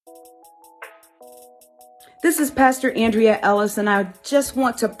This is Pastor Andrea Ellis, and I just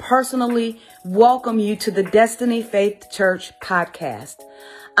want to personally welcome you to the Destiny Faith Church podcast.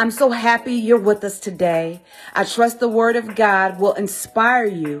 I'm so happy you're with us today. I trust the Word of God will inspire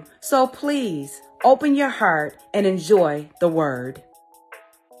you, so please open your heart and enjoy the Word.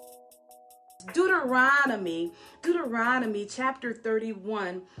 Deuteronomy chapter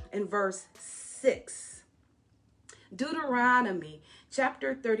 31 and verse 6. Deuteronomy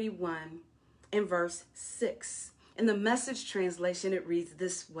chapter 31 in verse 6. In the Message translation, it reads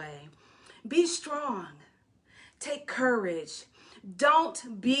this way: Be strong, take courage,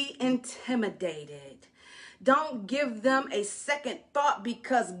 don't be intimidated. Don't give them a second thought,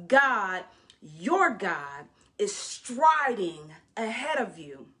 because God, your God, is striding ahead of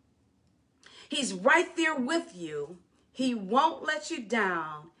you. He's right there with you. He won't let you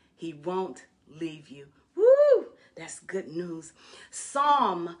down. He won't leave you. Woo! That's good news.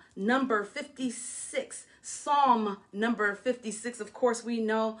 Psalm number 56. Psalm number 56. Of course, we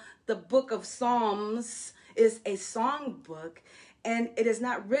know the book of Psalms is a song book, and it is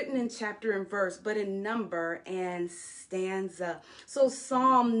not written in chapter and verse, but in number and stanza. So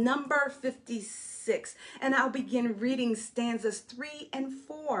Psalm number 56, and I'll begin reading stanzas 3 and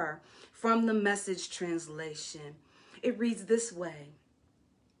 4 from the Message translation. It reads this way: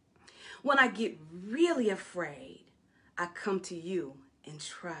 When I get really afraid, I come to you in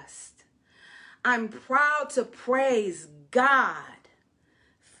trust. I'm proud to praise God.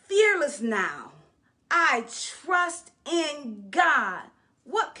 Fearless now, I trust in God.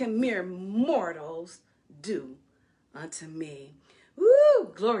 What can mere mortals do unto me?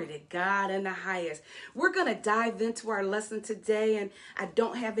 Woo! Glory to God in the highest. We're going to dive into our lesson today, and I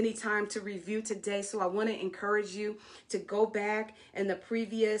don't have any time to review today, so I want to encourage you to go back in the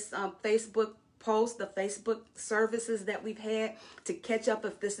previous Facebook post, the Facebook services that we've had, to catch up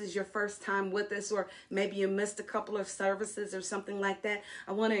if this is your first time with us, or maybe you missed a couple of services or something like that.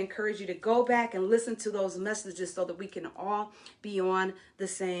 I want to encourage you to go back and listen to those messages so that we can all be on the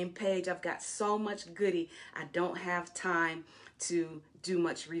same page. I've got so much goody. I don't have time to do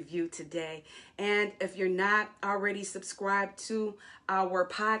much review today. And if you're not already subscribed to our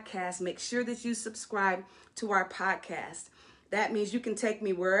podcast, make sure that you subscribe to our podcast. That means you can take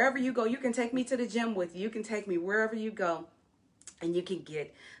me wherever you go. You can take me to the gym with you. You can take me wherever you go, and you can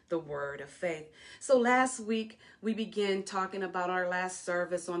get the word of faith. So last week, we began talking about our last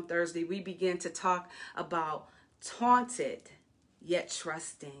service on Thursday. We began to talk about taunted yet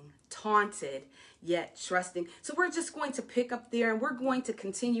trusting. Taunted yet trusting. So we're just going to pick up there, and we're going to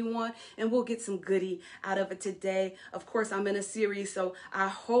continue on, and we'll get some goody out of it today. Of course, I'm in a series, so I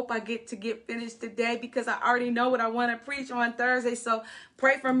hope I get finished today, because I already know what I want to preach on Thursday. So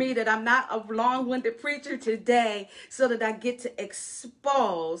pray for me that I'm not a long-winded preacher today, so that I get to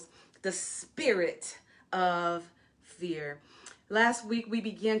expose the spirit of fear. Last week, we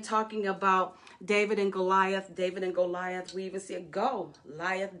began talking about David and Goliath. David and Goliath. We even said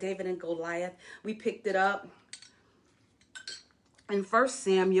Goliath, David and Goliath. We picked it up in 1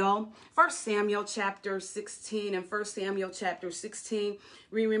 Samuel chapter 16. In 1 Samuel chapter 16,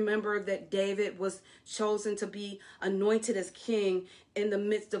 we remember that David was chosen to be anointed as king in the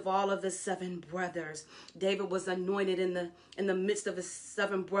midst of all of his 7 brothers. David was anointed in the midst of his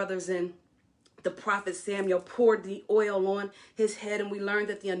 7 brothers, and the prophet Samuel poured the oil on his head, and we learned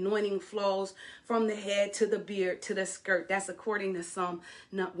that the anointing flows from the head to the beard to the skirt. That's according to Psalm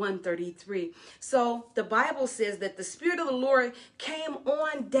 133. So the Bible says that the Spirit of the Lord came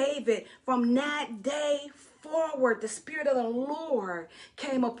on David from that day forward. The Spirit of the Lord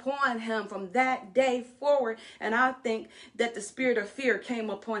came upon him from that day forward. And I think that the spirit of fear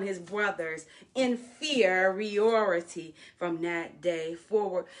came upon his brothers, inferiority, from that day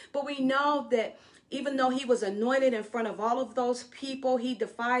forward. But we know that even though he was anointed in front of all of those people, he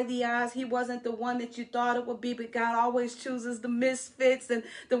defied the odds. He wasn't the one that you thought it would be, but God always chooses the misfits and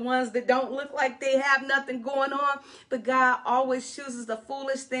the ones that don't look like they have nothing going on. But God always chooses the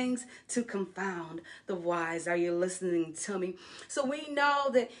foolish things to confound the wise. Are you listening to me? So we know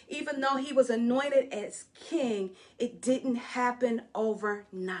that even though he was anointed as king, it didn't happen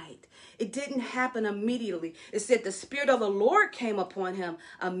overnight. It didn't happen immediately. It said the Spirit of the Lord came upon him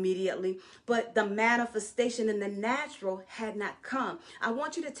immediately, but the manifestation in the natural had not come. I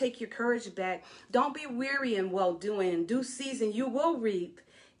want you to take your courage back. Don't be weary in well-doing. In due season, you will reap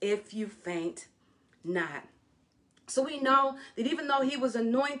if you faint not. So we know that even though he was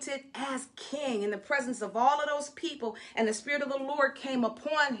anointed as king in the presence of all of those people, and the Spirit of the Lord came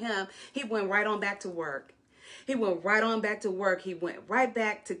upon him, he went right on back to work. He went right on back to work. He went right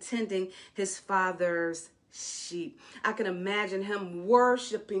back to tending his father's sheep. I can imagine him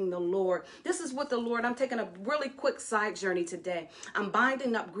worshiping the Lord. This is what the Lord, I'm taking a really quick side journey today. I'm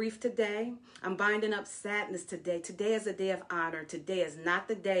binding up grief today. I'm binding up sadness today. Today is a day of honor. Today is not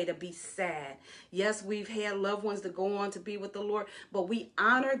the day to be sad. Yes, we've had loved ones that go on to be with the Lord, but we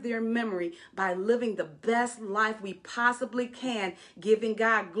honor their memory by living the best life we possibly can, giving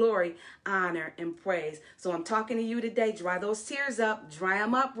God glory, honor, and praise. So I'm talking to you today. Dry those tears up. Dry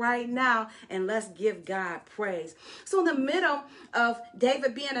them up right now, and let's give God praise. So in the middle of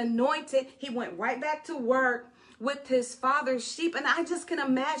David being anointed, he went right back to work with his father's sheep. And I just can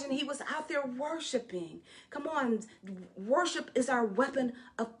imagine he was out there worshiping. Come on, worship is our weapon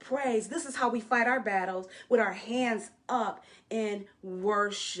of praise. This is how we fight our battles, with our hands up in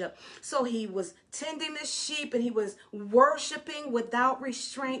worship. So he was tending the sheep and he was worshiping without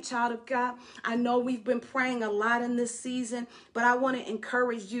restraint, child of God. I know we've been praying a lot in this season, but I want to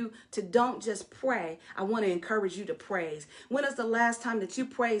encourage you to don't just pray. I want to encourage you to praise. When is the last time that you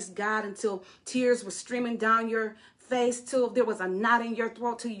praised God until tears were streaming down your face, till there was a knot in your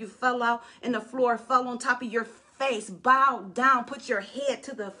throat, till you fell out in the floor, fell on top of your face, bowed down, put your head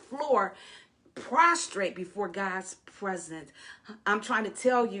to the floor, prostrate before God's presence? I'm trying to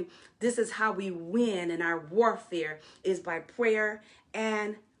tell you, this is how we win in our warfare, is by prayer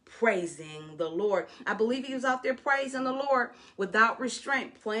and praising the Lord. I believe he was out there praising the Lord without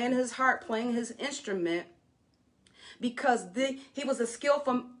restraint, playing his harp, playing his instrument, because he was a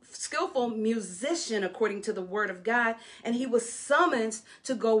skillful musician according to the word of God, and he was summoned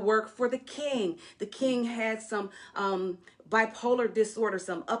to go work for the king. The king had some bipolar disorder,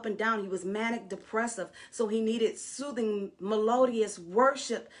 some up and down. He was manic depressive, so he needed soothing, melodious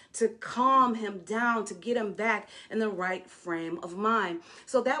worship to calm him down, to get him back in the right frame of mind.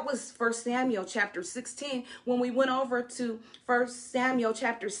 So that was 1 Samuel chapter 16. When we went over to 1 Samuel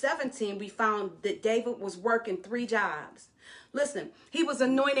chapter 17, we found that David was working 3 jobs. Listen, he was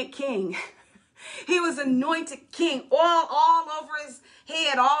anointed king. He was anointed king, all over his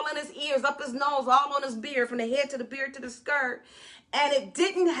head, all in his ears, up his nose, all on his beard, from the head to the beard to the skirt. And it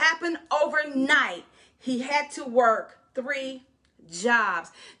didn't happen overnight. He had to work 3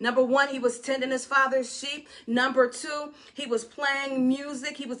 jobs. Number 1, he was tending his father's sheep. Number 2, he was playing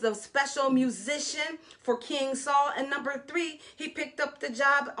music. He was a special musician for King Saul. And number 3, he picked up the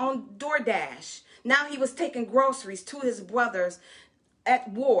job on DoorDash. Now he was taking groceries to his brothers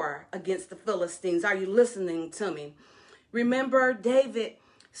at war against the Philistines. Are you listening to me? Remember, David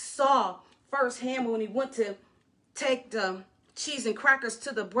saw firsthand when he went to take the cheese and crackers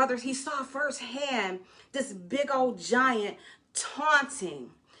to the brothers, he saw firsthand this big old giant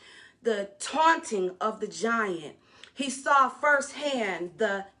taunting, the taunting of the giant. He saw firsthand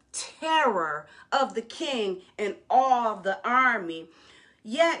the terror of the king and all the army.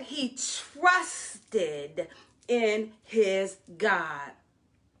 Yet he trusted in his God.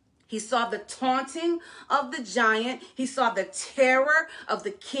 He saw the taunting of the giant. He saw the terror of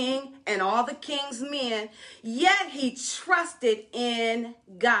the king and all the king's men. Yet he trusted in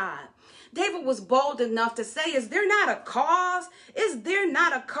God. David was bold enough to say, is there not a cause? Is there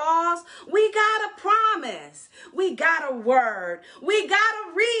not a cause? We got a promise. We got a word. We got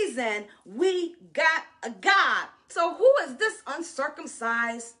a reason. We got a God. So who is this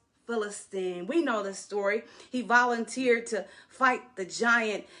uncircumcised Philistine? We know the story. He volunteered to fight the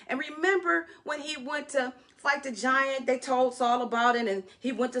giant. And remember when he went to fight the giant, they told Saul about it, and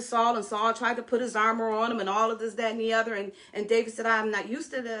he went to Saul, and Saul tried to put his armor on him and all of this, that, and the other. And David said, I'm not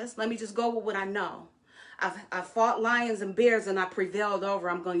used to this. Let me just go with what I know. I've fought lions and bears and I prevailed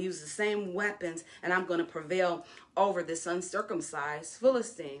over. I'm going to use the same weapons and I'm going to prevail over this uncircumcised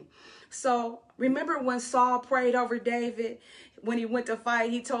Philistine. So remember when Saul prayed over David when he went to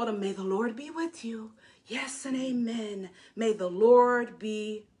fight, he told him, may the Lord be with you. Yes and amen. May the Lord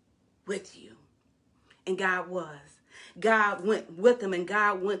be with you. And God was. God went with him and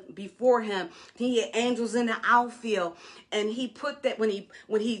God went before him. He had angels in the outfield. And he put that when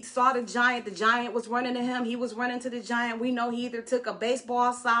he saw the giant was running to him. He was running to the giant. We know he either took a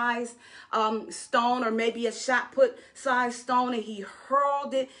baseball size stone or maybe a shot put size stone, and he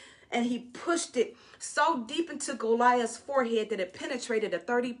hurled it and he pushed it so deep into Goliath's forehead that it penetrated a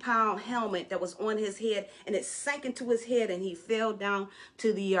 30-pound helmet that was on his head, and it sank into his head, and he fell down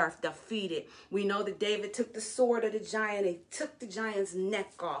to the earth, defeated. We know that David took the sword of the giant, and he took the giant's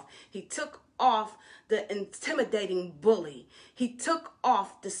neck off. He took off the intimidating bully. He took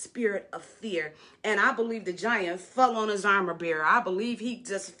off the spirit of fear. And I believe the giant fell on his armor bearer. I believe he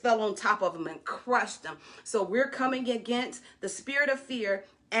just fell on top of him and crushed him. So we're coming against the spirit of fear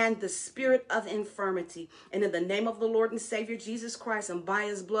and the spirit of infirmity. And in the name of the Lord and Savior Jesus Christ, and by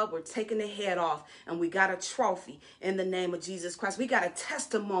his blood, we're taking the head off, and we got a trophy in the name of Jesus Christ. We got a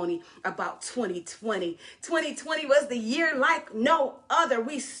testimony about 2020. 2020 was the year like no other.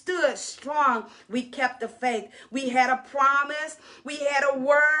 We stood strong. We kept the faith. We had a promise. We had a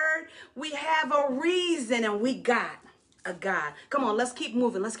word. We have a reason, and we got a God. Come on, let's keep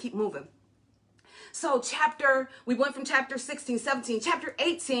moving. Let's keep moving. So we went from chapter 16, 17, chapter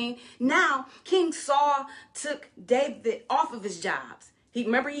 18. Now, King Saul took David off of his jobs.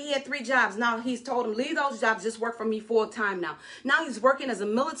 Remember, he had 3 jobs. Now he's told him, leave those jobs, just work for me full time now. Now he's working as a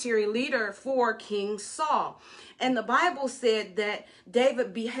military leader for King Saul. And the Bible said that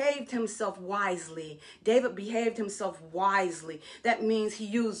David behaved himself wisely. David behaved himself wisely. That means he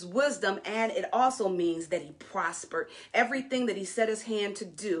used wisdom, and it also means that he prospered. Everything that he set his hand to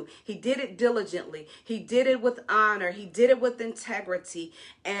do, he did it diligently. He did it with honor. He did it with integrity,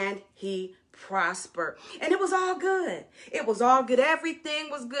 and he prospered. And it was all good. It was all good. Everything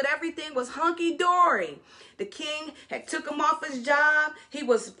was good. Everything was hunky-dory. The king had took him off his job. He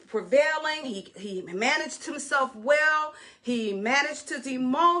was prevailing. He managed himself well. He managed his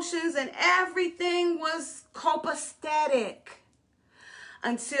emotions, and everything was copacetic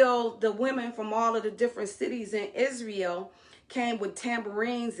until the women from all of the different cities in Israel came with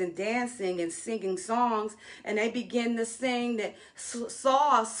tambourines and dancing and singing songs, and they began to sing that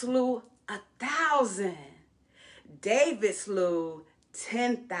Saul slew 1,000. David slew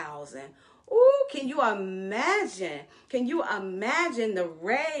 10,000. Ooh, can you imagine? Can you imagine the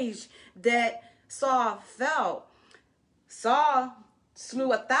rage that Saul felt? Saul slew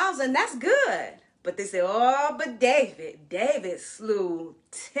 1,000. That's good. But they say, oh, but David slew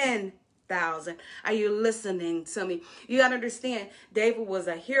 10,000. Are you listening to me? You got to understand, David was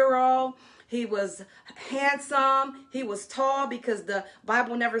a hero. He was handsome. He was tall, because the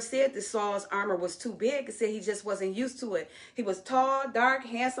Bible never said that Saul's armor was too big. It said he just wasn't used to it. He was tall, dark,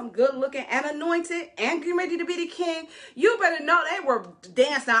 handsome, good looking, and anointed, and getting ready to be the king. You better know they were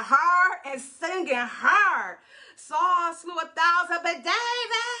dancing hard and singing hard. Saul slew 1,000, but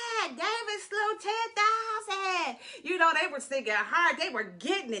David slew 10,000. You know, they were singing hard. They were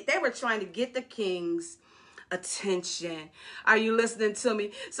getting it. They were trying to get the king's attention. Are you listening to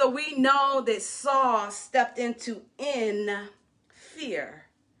me? So we know that Saul stepped into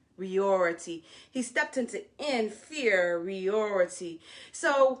inferiority. He stepped into inferiority.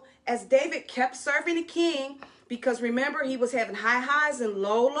 So as David kept serving the king, because remember, he was having high highs and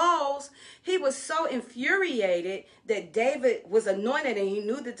low lows, he was so infuriated that David was anointed, and he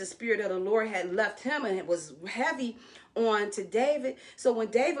knew that the Spirit of the Lord had left him, and it was heavy on to David. So when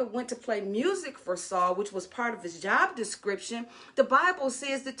David went to play music for Saul, which was part of his job description, the Bible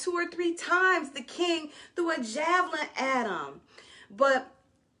says that 2 or 3 times the king threw a javelin at him. But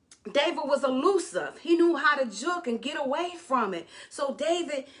David was elusive. He knew how to juke and get away from it. So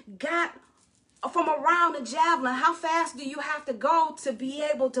David got from around the javelin. How fast do you have to go to be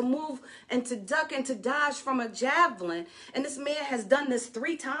able to move and to duck and to dodge from a javelin? And this man has done this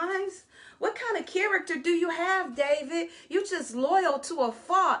 3 times. What kind of character do you have, David? You just loyal to a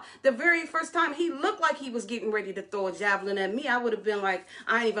fault. The very first time he looked like he was getting ready to throw a javelin at me, I would have been like,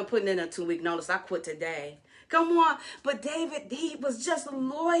 I ain't even putting in a 2-week notice. I quit today. Come on. But David, he was just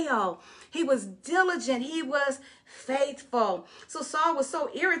loyal. He was diligent. He was faithful. So Saul was so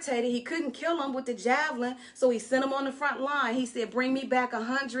irritated, he couldn't kill him with the javelin. So he sent him on the front line. He said, bring me back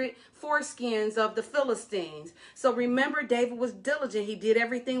 100 foreskins of the Philistines. So remember, David was diligent. He did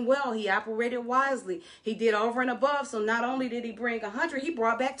everything well. He operated wisely. He did over and above. So not only did he bring 100, he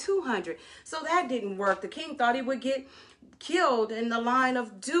brought back 200. So that didn't work. The king thought he would get killed in the line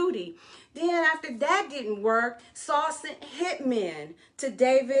of duty. Then after that didn't work, Saul sent hitmen to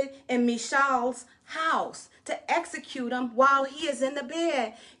David and Michal's house to execute him while he is in the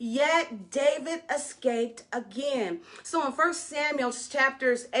bed. Yet David escaped again. So in 1 Samuel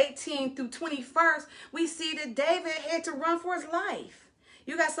chapters 18 through 21, we see that David had to run for his life.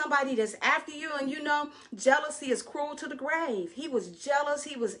 You got somebody that's after you, and you know jealousy is cruel to the grave. He was jealous.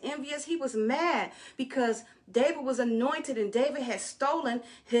 He was envious. He was mad because David was anointed and David had stolen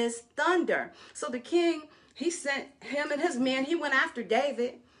his thunder. So the king, he sent him and his men. He went after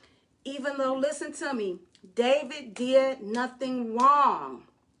David, even though, listen to me, David did nothing wrong.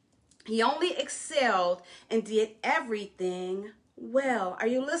 He only excelled and did everything well. Are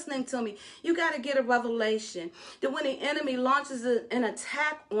you listening to me? You got to get a revelation that when the enemy launches an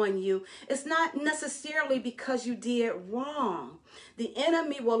attack on you, it's not necessarily because you did wrong. The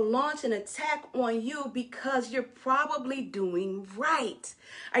enemy will launch an attack on you because you're probably doing right.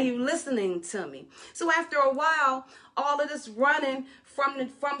 Are you listening to me? So after a while, all of this running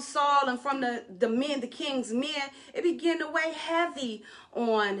from Saul and from the men, the king's men, it began to weigh heavy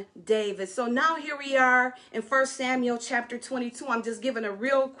on David. So now here we are in 1 Samuel chapter 22. I'm just giving a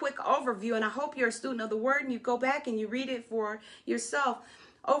real quick overview, and I hope you're a student of the word and you go back and you read it for yourself.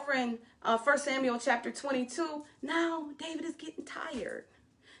 Over in 1 Samuel chapter 22, now David is getting tired.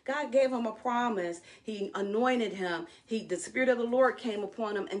 God gave him a promise. He anointed him. The Spirit of the Lord came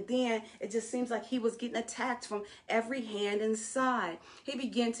upon him. And then it just seems like he was getting attacked from every hand and side. He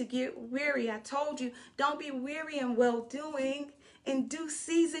began to get weary. I told you, don't be weary in well-doing. In due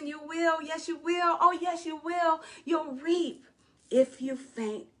season you will. Yes, you will. Oh, yes, you will. You'll reap if you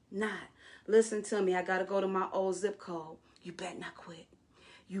faint not. Listen to me. I got to go to my old zip code. You better not quit.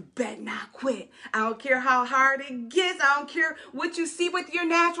 You better not quit. I don't care how hard it gets. I don't care what you see with your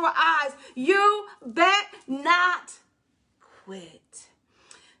natural eyes. You bet not quit.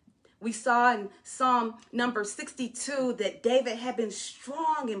 We saw in Psalm number 62 that David had been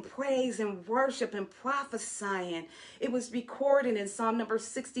strong in praise and worship and prophesying. It was recorded in Psalm number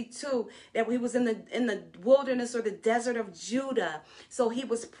 62 that he was in the wilderness or the desert of Judah. So he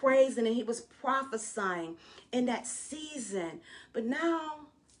was praising and he was prophesying in that season. But now,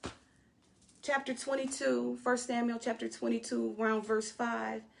 chapter 22, 1 Samuel chapter 22, around verse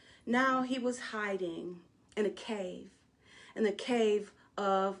 5. Now he was hiding in the cave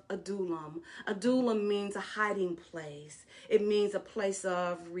of Adullam. Adullam means a hiding place. It means a place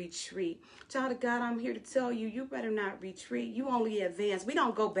of retreat. Child of God, I'm here to tell you, you better not retreat. You only advance. We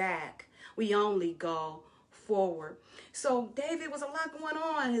don't go back. We only go forward. So David was a lot going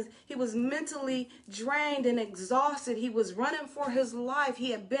on. He was mentally drained and exhausted. He was running for his life.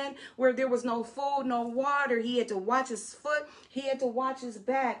 He had been where there was no food, no water. He had to watch his foot. He had to watch his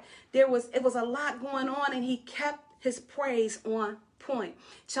back. It was a lot going on, and he kept his praise on point.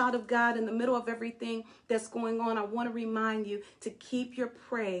 Child of God, in the middle of everything that's going on, I want to remind you to keep your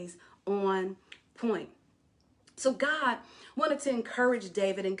praise on point. So God wanted to encourage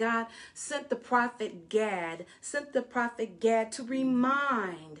David, and God sent the prophet Gad to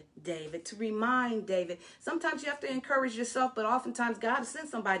remind David. Sometimes you have to encourage yourself, but oftentimes God sent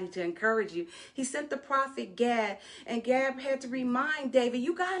somebody to encourage you. He sent the prophet Gad, and Gad had to remind David,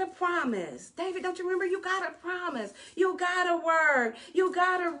 you got a promise. David, don't you remember? You got a promise. You got a word. You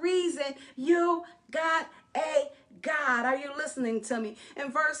got a reason. You got a God. Are you listening to me?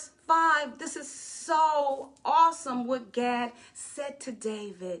 In verse 5, this is so awesome what Gad said to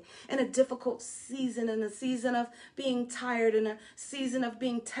David in a difficult season, in a season of being tired, in a season of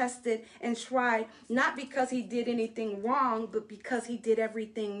being tested and tried, not because he did anything wrong, but because he did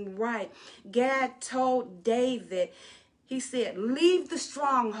everything right. Gad told David, he said, leave the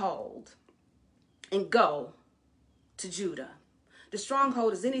stronghold and go to Judah. The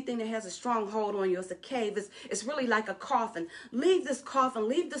stronghold is anything that has a stronghold on you. It's a cave. It's really like a coffin. Leave this coffin.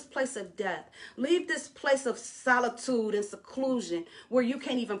 Leave this place of death. Leave this place of solitude and seclusion where you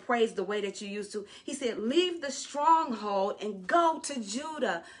can't even praise the way that you used to. He said, leave the stronghold and go to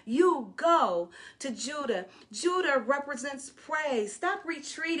Judah. You go to Judah. Judah represents praise. Stop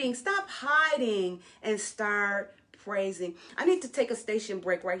retreating. Stop hiding and start praising. I need to take a station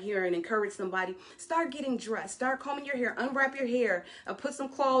break right here and encourage somebody. Start getting dressed. Start combing your hair. Unwrap your hair. Put some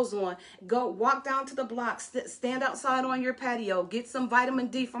clothes on. Go walk down to the block. Stand outside on your patio. Get some vitamin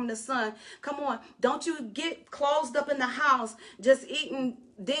D from the sun. Come on. Don't you get closed up in the house just eating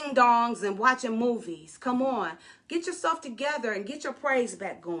ding-dongs and watching movies. Come on. Get yourself together and get your praise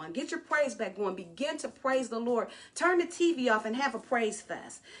back going. Get your praise back going. Begin to praise the Lord. Turn the TV off and have a praise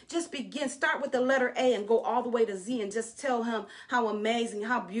fest. Just begin. Start with the letter A and go all the way to Z and just tell him how amazing,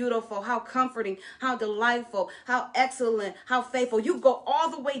 how beautiful, how comforting, how delightful, how excellent, how faithful. You go all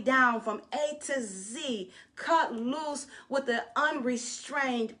the way down from A to Z. Cut loose with the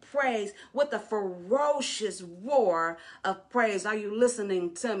unrestrained praise, with the ferocious roar of praise. Are you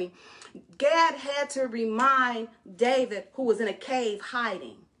listening to me? Gad had to remind David, who was in a cave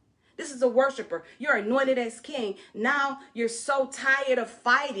hiding. This is a worshiper. You're anointed as king. Now you're so tired of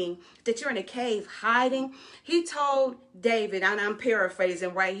fighting that you're in a cave hiding. He told David, and I'm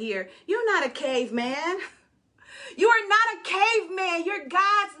paraphrasing right here, you're not a caveman. You are not a caveman. You're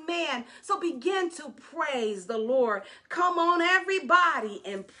God's man. So begin to praise the Lord. Come on, everybody,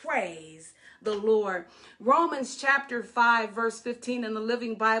 and praise the Lord. Romans chapter 5, verse 15 in the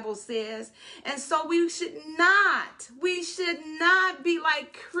Living Bible says, and so we should not be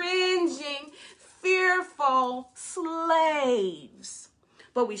like cringing, fearful slaves,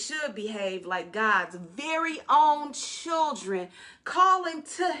 but we should behave like God's very own children, calling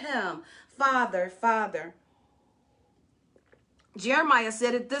to him, Father, Father. Jeremiah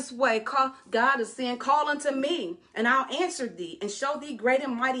said it this way. God is saying, call unto me, and I'll answer thee, and show thee great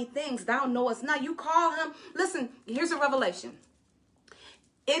and mighty things thou knowest not. You call him. Listen, here's a revelation.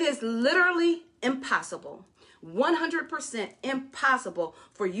 It is literally impossible, 100% impossible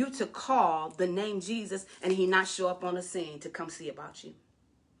for you to call the name Jesus and he not show up on the scene to come see about you.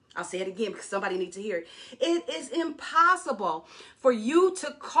 I'll say it again because somebody needs to hear it. It is impossible for you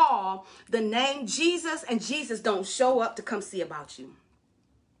to call the name Jesus and Jesus don't show up to come see about you.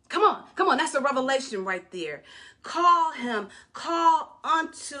 Come on. That's a revelation right there. Call him. Call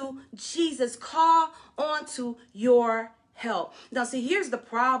unto Jesus. Call onto your help. Now, see, here's the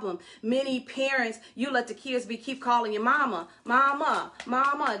problem. Many parents, you let the kids keep calling you mama, mama,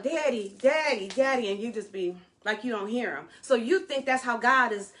 mama, daddy, daddy, daddy, and you just be like you don't hear him. So you think that's how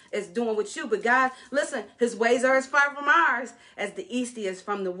God is doing with you. But God, listen, his ways are as far from ours as the east is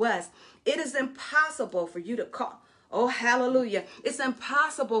from the west. It is impossible for you to call. Oh, hallelujah. It's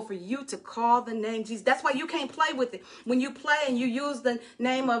impossible for you to call the name Jesus. That's why you can't play with it. When you play and you use the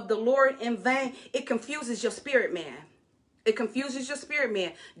name of the Lord in vain, it confuses your spirit man. It confuses your spirit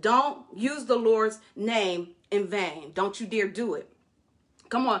man. Don't use the Lord's name in vain. Don't you dare do it.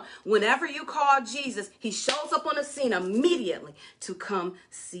 Come on. Whenever you call Jesus, he shows up on the scene immediately to come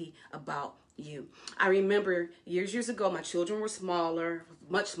see about you. I remember years ago, my children were smaller,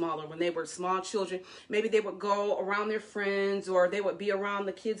 much smaller. When they were small children, maybe they would go around their friends or they would be around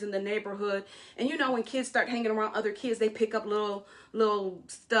the kids in the neighborhood. And you know, when kids start hanging around other kids, they pick up little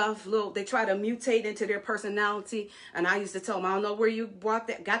stuff, they try to mutate into their personality. And I used to tell them, I don't know where you got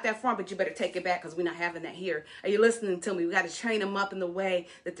that from, but you better take it back because we're not having that here. Are you listening to me? We got to train them up in the way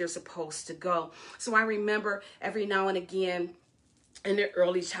that they're supposed to go. So I remember every now and again, in their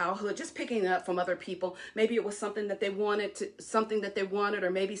early childhood, just picking up from other people. Maybe it was something that they wanted,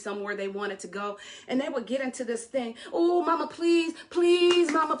 or maybe somewhere they wanted to go. And they would get into this thing. Oh, mama, please,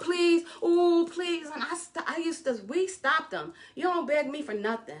 please, mama, please. Oh, please. And we stopped them. You don't beg me for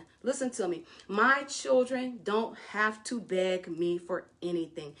nothing. Listen to me. My children don't have to beg me for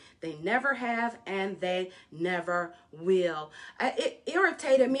anything. They never have, and they never will. It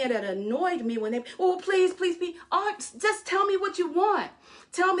irritated me and it annoyed me when they, oh, please, please, please. Oh, just tell me what you want.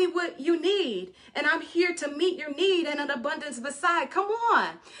 Tell me what you need, and I'm here to meet your need and an abundance beside. Come on.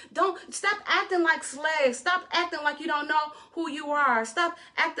 Don't stop acting like slaves. Stop acting like you don't know who you are. Stop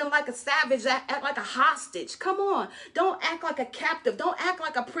acting like a savage, act like a hostage. Come on. Don't act like a captive. Don't act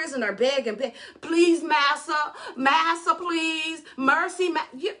like a prisoner, beg. Please, massa, please. Mercy,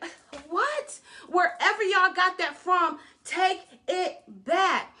 what? Wherever y'all got that from, take it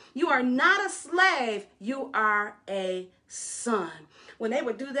back. You are not a slave. You are a son. When they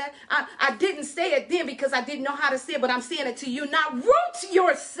would do that, I didn't say it then because I didn't know how to say it, but I'm saying it to you now. Root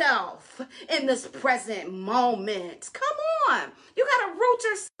yourself in this present moment. Come on. You got to root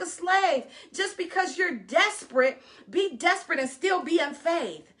yourself a slave. Just because you're desperate, be desperate and still be in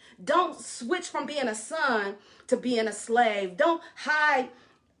faith. Don't switch from being a son to being a slave. Don't hide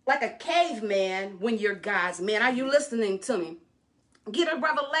like a caveman when you're God's man. Are you listening to me? Get a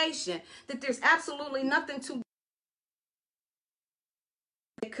revelation that there's absolutely nothing to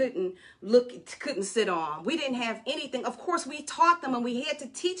couldn't sit on. We didn't have anything. Of course, we taught them and we had to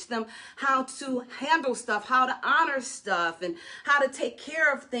teach them how to handle stuff, how to honor stuff, and how to take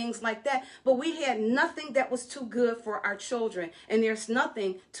care of things like that. But we had nothing that was too good for our children. And there's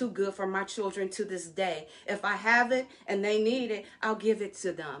nothing too good for my children to this day. If I have it and they need it, I'll give it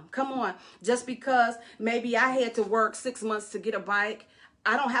to them. Come on. Just because maybe I had to work 6 months to get a bike,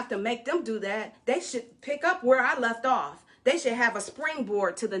 I don't have to make them do that. They should pick up where I left off. They should have a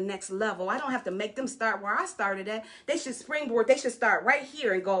springboard to the next level. I don't have to make them start where I started at. They should springboard. They should start right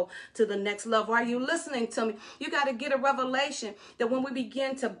here and go to the next level. Are you listening to me? You got to get a revelation that when we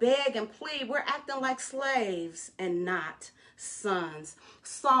begin to beg and plead, we're acting like slaves and not sons.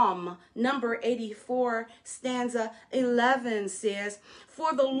 Psalm number 84, stanza 11 says,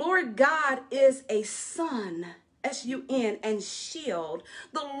 "For the Lord God is a sun, S-U-N, and shield.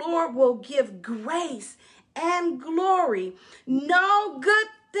 The Lord will give grace and glory. No good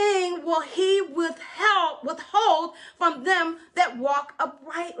thing will he withhold from them that walk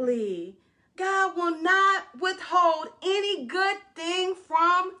uprightly." God will not withhold any good thing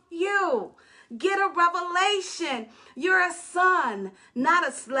from you. Get a revelation. You're a son, not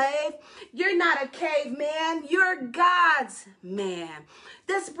a slave. You're not a caveman. You're God's man.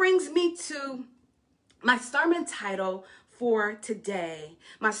 This brings me to my sermon title for today.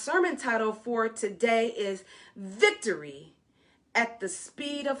 My sermon title for today is Victory at the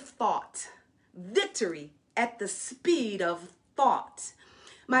speed of thought. Victory at the speed of thought.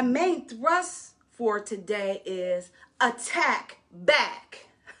 My main thrust for today is attack back.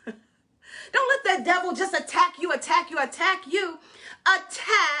 Don't let that devil just attack you. Attack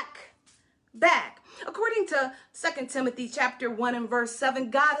back. According to 2 Timothy chapter 1 and verse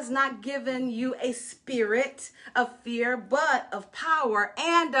 7, God has not given you a spirit of fear, but of power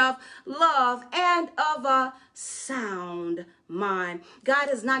and of love and of a sound mind. God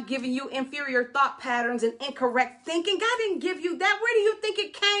has not given you inferior thought patterns and incorrect thinking. God didn't give you that. Where do you think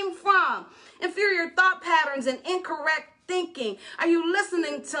it came from? Inferior thought patterns and incorrect thinking. Are you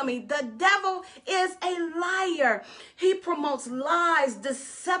listening to me? The devil is a liar. He promotes lies,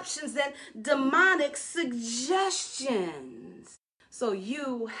 deceptions, and demonic suggestions. So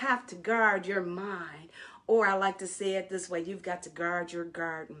you have to guard your mind. Or I like to say it this way, you've got to guard your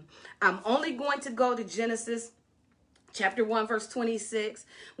garden. I'm only going to go to Genesis chapter 1, verse 26,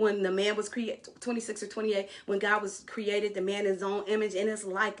 when the man was created, 26 or 28, when God was created, the man in his own image, in his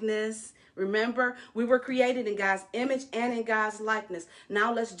likeness. Remember, we were created in God's image and in God's likeness.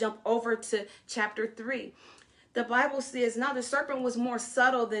 Now let's jump over to chapter 3. The Bible says, now the serpent was more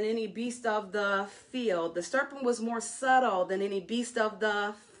subtle than any beast of the field. The serpent was more subtle than any beast of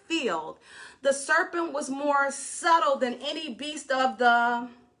the field. The serpent was more subtle than any beast of the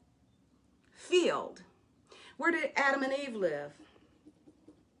field. Where did Adam and Eve live?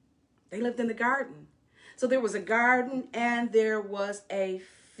 They lived in the garden. So there was a garden and there was a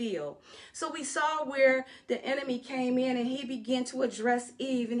field. So we saw where the enemy came in and he began to address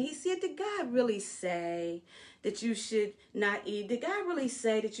Eve. And he said, did God really say that you should not eat? Did God really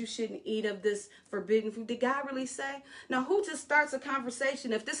say that you shouldn't eat of this forbidden food? Did God really say? Now, who just starts a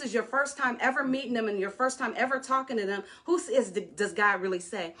conversation? If this is your first time ever meeting them and your first time ever talking to them, who says, does God really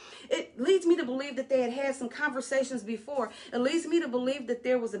say? It leads me to believe that they had some conversations before. It leads me to believe that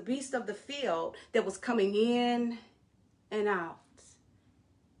there was a beast of the field that was coming in and out,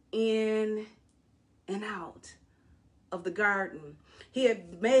 in and out of the garden. He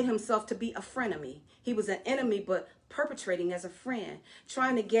had made himself to be a frenemy. He was an enemy, but perpetrating as a friend,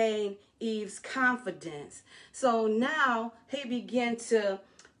 trying to gain Eve's confidence. So now he began to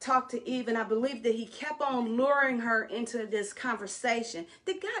talk to Eve, and I believe that he kept on luring her into this conversation.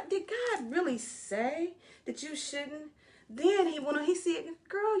 Did God really say that you shouldn't? Then he went on, he said,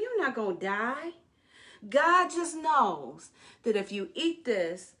 girl, you're not going to die. God just knows that if you eat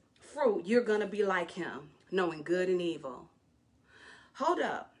this fruit, you're going to be like him, knowing good and evil. Hold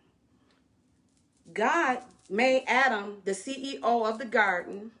up. God made Adam the CEO of the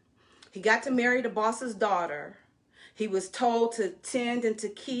garden. He got to marry the boss's daughter. He was told to tend and to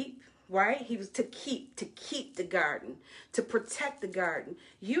keep, right? He was to keep the garden, to protect the garden.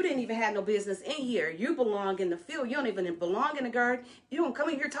 You didn't even have no business in here. You belong in the field. You don't even belong in the garden. You don't come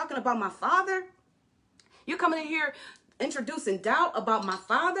in here talking about my father. You're coming in here introducing doubt about my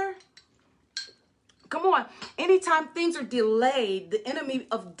father. Come on. Anytime things are delayed, the enemy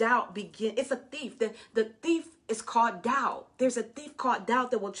of doubt begins. It's a thief. The thief is called doubt. There's a thief called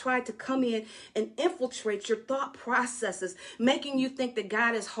doubt that will try to come in and infiltrate your thought processes, making you think that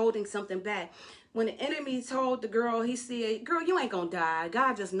God is holding something back. When the enemy told the girl, he said, girl, you ain't going to die.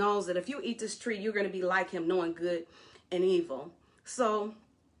 God just knows that if you eat this tree, you're going to be like him, knowing good and evil. So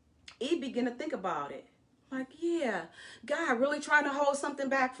Eve began to think about it. Like, yeah, God really trying to hold something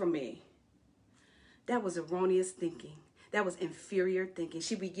back from me. That was erroneous thinking. That was inferior thinking.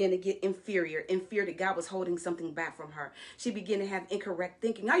 She began to get inferior, in fear that God was holding something back from her. She began to have incorrect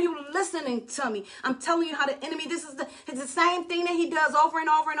thinking. Are you listening to me? I'm telling you how the enemy, it's the same thing that he does over and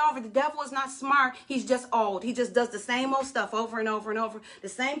over and over. The devil is not smart. He's just old. He just does the same old stuff over and over and over. The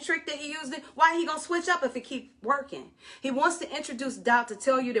same trick that he used it. Why he going to switch up if it keeps working? He wants to introduce doubt to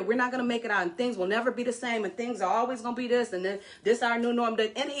tell you that we're not going to make it out and things will never be the same and things are always going to be this and then this our new norm.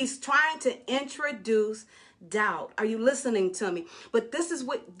 And he's trying to introduce doubt. Are you listening to me? But this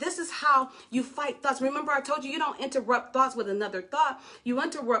is how you fight thoughts. Remember, I told you, you don't interrupt thoughts with another thought. You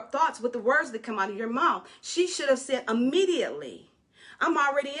interrupt thoughts with the words that come out of your mouth. She should have said immediately, I'm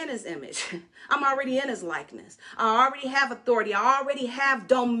already in his image. I'm already in his likeness. I already have authority. I already have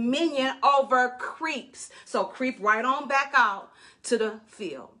dominion over creeps. So creep right on back out to the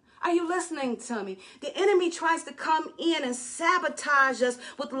field. Are you listening to me? The enemy tries to come in and sabotage us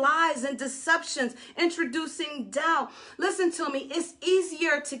with lies and deceptions, introducing doubt. Listen to me. It's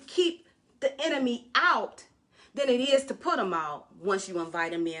easier to keep the enemy out than it is to put him out once you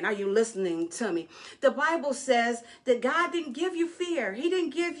invite him in. Are you listening to me? The Bible says that God didn't give you fear. He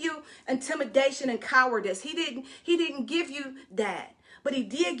didn't give you intimidation and cowardice. He didn't give you that. But he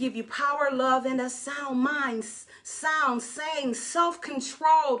did give you power, love, and a sound mind, sound, sane,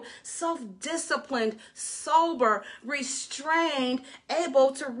 self-controlled, self-disciplined, sober, restrained,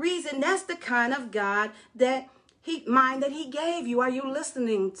 able to reason. That's the kind of God that he gave you. Are you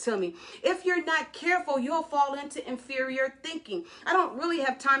listening to me? If you're not careful, you'll fall into inferior thinking. I don't really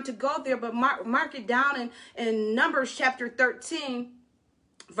have time to go there, but mark it down in Numbers chapter 13.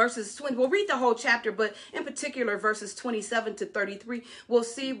 Verses 20, we'll read the whole chapter, but in particular, verses 27 to 33, we'll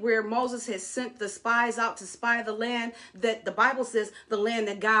see where Moses has sent the spies out to spy the land that the Bible says the land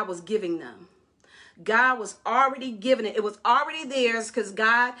that God was giving them. God was already giving it. It was already theirs because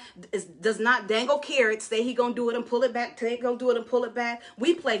God does not dangle carrots. Say he gonna do it and pull it back. Say he gonna do it and pull it back.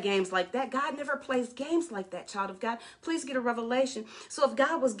 We play games like that. God never plays games like that, child of God. Please get a revelation. So if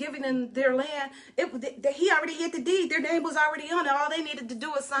God was giving them their land, he already hit the deed. Their name was already on it. All they needed to do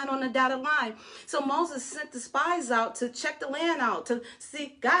was sign on the dotted line. So Moses sent the spies out to check the land out to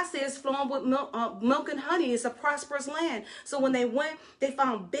see. God says flowing with milk and honey. It's a prosperous land. So when they went, they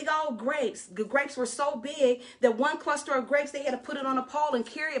found big old grapes. The grapes were so big that one cluster of grapes, they had to put it on a pole and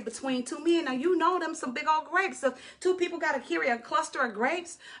carry it between two men. Now, you know them some big old grapes. So two people got to carry a cluster of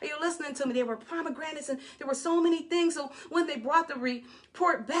grapes. Are you listening to me? They were pomegranates and there were so many things. So when they brought the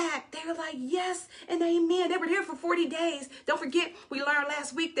report back, they were like, yes and amen. They were here for 40 days. Don't forget, we learned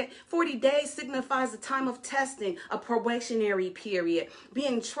last week that 40 days signifies the time of testing, a probationary period,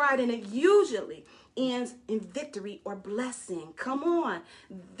 being tried, and it usually ends in victory or blessing. Come on.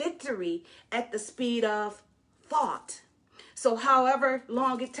 Victory at the speed of thought. So however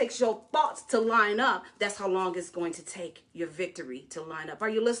long it takes your thoughts to line up, that's how long it's going to take your victory to line up. Are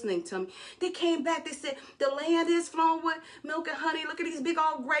you listening to me? They came back. They said, the land is flowing with milk and honey. Look at these big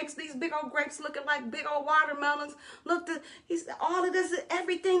old grapes. These big old grapes looking like big old watermelons. Look, he said, all of this,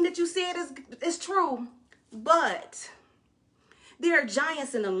 everything that you said is true. But there are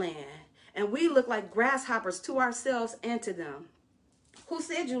giants in the land. And we look like grasshoppers to ourselves and to them. Who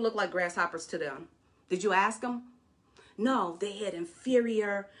said you look like grasshoppers to them? Did you ask them? No, they had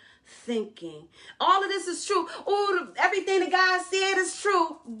inferior thinking. All of this is true. Oh, everything that God said is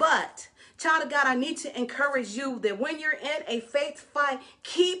true. But, child of God, I need to encourage you that when you're in a faith fight,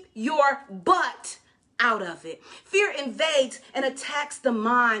 keep your butt out of it. Fear invades and attacks the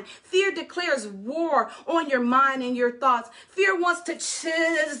mind. Fear declares war on your mind and your thoughts. Fear wants to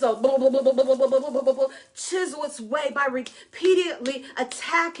chisel its way by repeatedly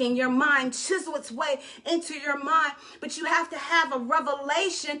attacking your mind, chisel its way into your mind. But you have to have a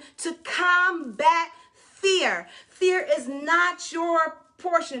revelation to combat fear. Fear is not your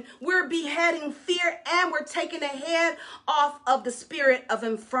portion. We're beheading fear and we're taking the head off of the spirit of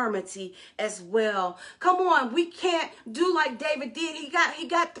infirmity as well. Come on, we can't do like David did. He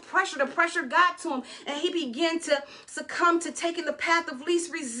got the pressure got to him, and he began to succumb to taking the path of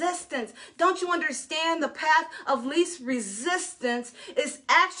least resistance. Don't you understand? The path of least resistance is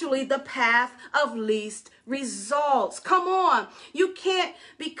actually the path of least results. Come on, you can't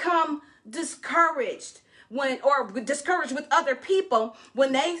become discouraged or discouraged with other people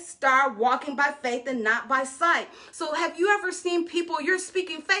when they start walking by faith and not by sight. So have you ever seen people, you're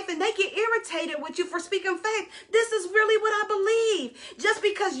speaking faith and they get irritated with you for speaking faith? This is really what I believe. Just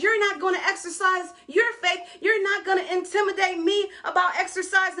because you're not going to exercise your faith, you're not going to intimidate me about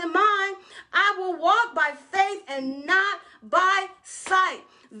exercising mine. I will walk by faith and not by sight.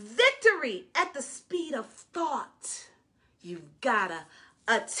 Victory at the speed of thought. You've got to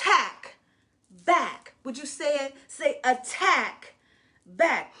attack back. Would you say it? Say attack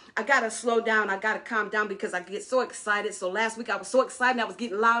back. I got to slow down. I got to calm down because I get so excited. So last week I was so excited. I was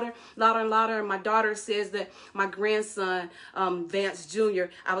getting louder and louder. And my daughter says that my grandson, Vance Jr.,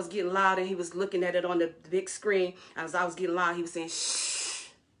 I was getting loud and he was looking at it on the big screen. As I was getting loud, he was saying, shh,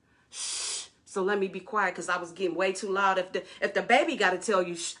 shh. So let me be quiet because I was getting way too loud. If the baby got to tell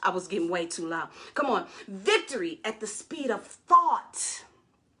you, shh, I was getting way too loud. Come on. Victory at the speed of thought.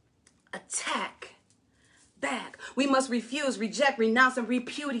 Attack back. We must refuse, reject, renounce, and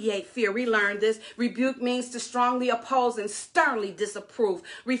repudiate fear. We learned this. Rebuke means to strongly oppose and sternly disapprove.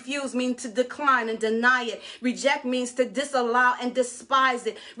 Refuse means to decline and deny it. Reject means to disallow and despise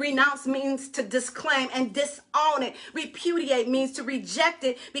it. Renounce means to disclaim and disown it. Repudiate means to reject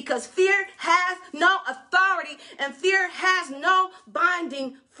it because fear has no authority and fear has no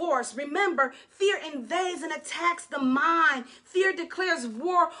binding force. Remember, fear invades and attacks the mind. Fear declares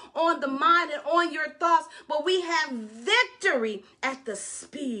war on the mind and on your thoughts, but we have victory at the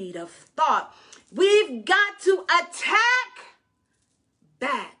speed of thought. We've got to attack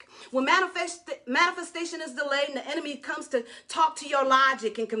back. When manifestation is delayed and the enemy comes to talk to your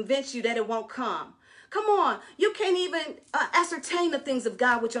logic and convince you that it won't come. Come on. You can't even ascertain the things of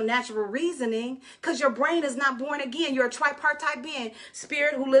God with your natural reasoning because your brain is not born again. You're a tripartite being.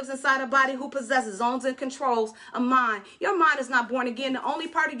 Spirit who lives inside a body, who possesses, owns, and controls a mind. Your mind is not born again. The only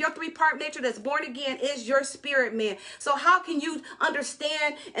part of your three-part nature that's born again is your spirit, man. So how can you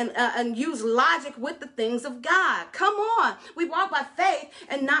understand and use logic with the things of God? Come on. We walk by faith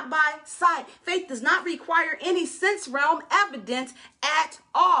and not by sight. Faith does not require any sense realm evidence at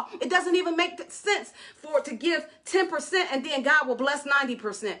all. It doesn't even make sense for it to give 10% and then God will bless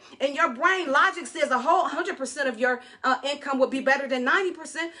 90%. In your brain, logic says a whole 100% of your income would be better than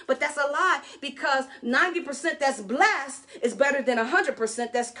 90%, but that's a lie because 90% that's blessed is better than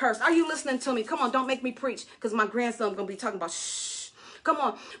 100% that's cursed. Are you listening to me? Come on, don't make me preach because my grandson's going to be talking about shh. Come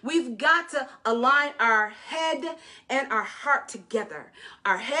on. We've got to align our head and our heart together.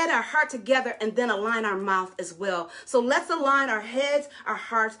 Our head, our heart together, and then align our mouth as well. So let's align our heads, our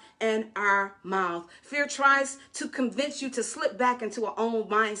hearts, and our mouth. Fear tries to convince you to slip back into an old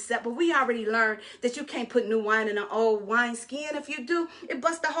mindset, but we already learned that you can't put new wine in an old wineskin. If you do, it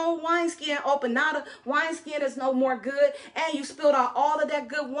busts the whole wineskin open. Now the wineskin is no more good, and you spilled out all of that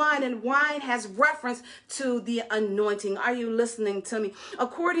good wine, and wine has reference to the anointing. Are you listening to me?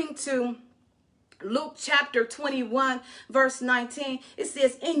 According to Luke chapter 21, verse 19, it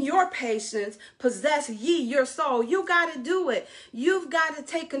says, in your patience, possess ye your soul. You got to do it. You've got to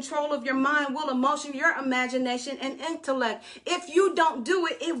take control of your mind, will, emotion, your imagination, and intellect. If you don't do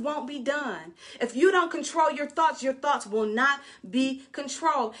it, it won't be done. If you don't control your thoughts will not be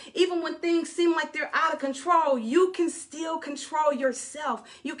controlled. Even when things seem like they're out of control, you can still control yourself.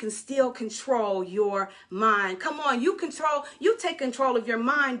 You can still control your mind. Come on, you take control of your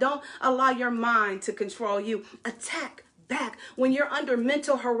mind. Don't allow your mind to control you. Attack back. When you're under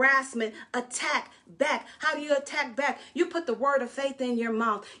mental harassment, attack back. How do you attack back? You put the word of faith in your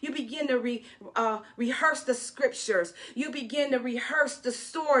mouth. You begin to rehearse the scriptures. You begin to rehearse the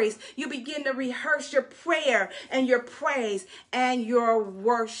stories. You begin to rehearse your prayer and your praise and your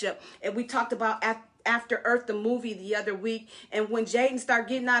worship. And we talked about After Earth, the movie, the other week. And when Jaden started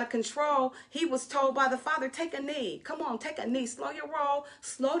getting out of control, he was told by the father, take a knee. Come on, take a knee. Slow your roll.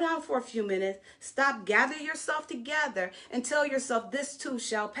 Slow down for a few minutes. Stop. Gather yourself together and tell yourself this too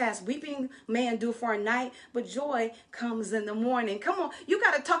shall pass. Weeping may endure for a night, but joy comes in the morning. Come on. You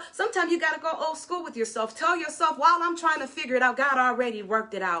got to talk. Sometimes you got to go old school with yourself. Tell yourself, while I'm trying to figure it out, God already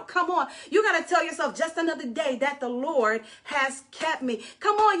worked it out. Come on. You got to tell yourself, just another day that the Lord has kept me.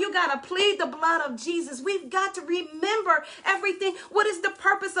 Come on. You got to plead the blood of Jesus. We've got to remember everything. What is the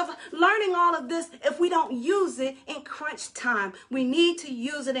purpose of learning all of this if we don't use it in crunch time? We need to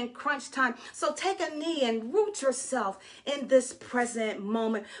use it in crunch time. So take a knee and root yourself in this present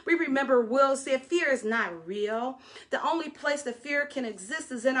moment. We remember Will said, fear is not real. The only place that fear can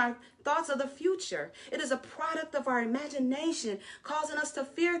exist is in our thoughts of the future. It is a product of our imagination, causing us to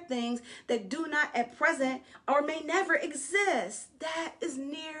fear things that do not at present or may never exist. That is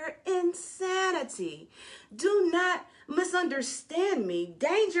near insanity. Do not misunderstand me.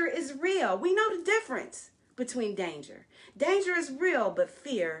 Danger is real. We know the difference between danger. Danger is real, but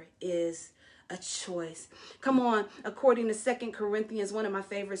fear is a choice. Come on. According to 2 Corinthians, one of my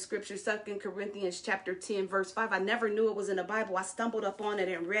favorite scriptures, 2 Corinthians chapter 10, verse 5. I never knew it was in the Bible. I stumbled upon it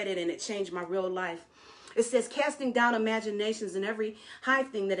and read it, and it changed my real life. It says, casting down imaginations and every high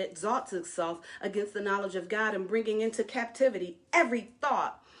thing that exalts itself against the knowledge of God, and bringing into captivity every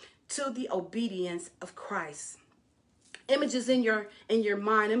thought to the obedience of Christ. Images in your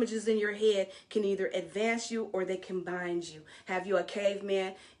mind, images in your head can either advance you or they can bind you. Have you a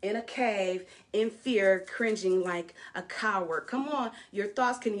caveman in a cave in fear, cringing like a coward? Come on, your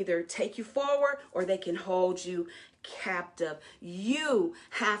thoughts can either take you forward or they can hold you captive. You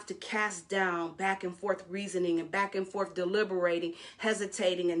have to cast down back and forth reasoning and back and forth deliberating,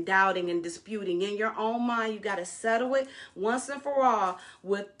 hesitating and doubting and disputing in your own mind. You got to settle it once and for all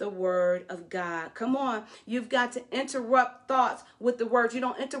with the word of God. Come on. You've got to interrupt thoughts with the word. You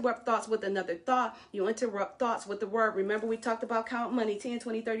don't interrupt thoughts with another thought. You interrupt thoughts with the word. Remember, we talked about count money, 10,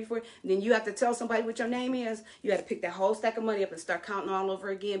 20, 30, 40. And then you have to tell somebody what your name is. You got to pick that whole stack of money up and start counting all over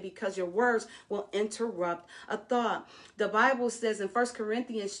again, because your words will interrupt a thought. The Bible says in 1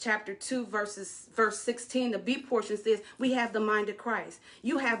 Corinthians chapter 2, verse 16, the B portion says, we have the mind of Christ.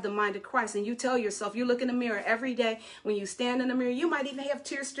 You have the mind of Christ. And you tell yourself, you look in the mirror every day. When you stand in the mirror, you might even have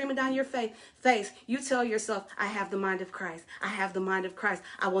tears streaming down your face. You tell yourself, I have the mind of Christ. I have the mind of Christ.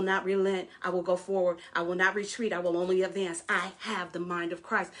 I will not relent. I will go forward. I will not retreat. I will only advance. I have the mind of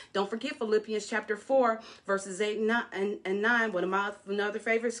Christ. Don't forget Philippians chapter 4, verses 8 and 9. One of my other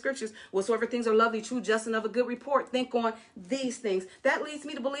favorite scriptures. Whatsoever things are lovely, true, just, and of a good report. report, think on these things. That leads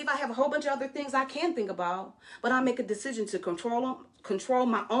me to believe I have a whole bunch of other things I can think about, but I make a decision to control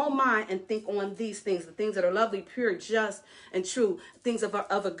my own mind and think on these things, the things that are lovely, pure, just, and true, things of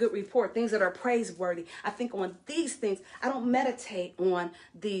a good report, things that are praiseworthy. I think on these things. I don't meditate on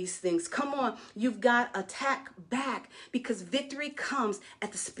these things. Come on, you've got to attack back, because victory comes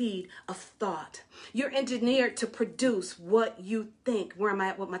at the speed of thought. You're engineered to produce what you think. Where am I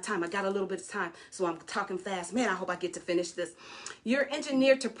at with my time? I got a little bit of time, so I'm talking fast. Man, I hope I get to finish this. You're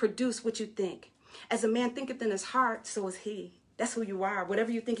engineered to produce what you think. As a man thinketh in his heart, so is he. That's who you are.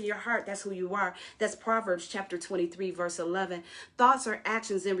 Whatever you think in your heart, that's who you are. That's Proverbs chapter 23, verse 11. Thoughts are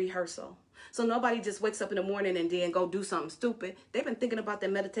actions in rehearsal. So nobody just wakes up in the morning and then go do something stupid. They've been thinking about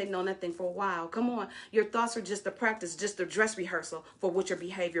that, meditating on that thing for a while. Come on. Your thoughts are just a practice, just a dress rehearsal for what your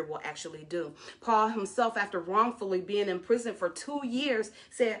behavior will actually do. Paul himself, after wrongfully being in prison for 2 years,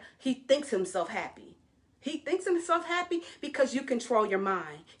 said he thinks himself happy. He thinks himself happy because you control your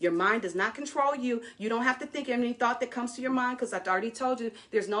mind. Your mind does not control you. You don't have to think any thought that comes to your mind, because I've already told you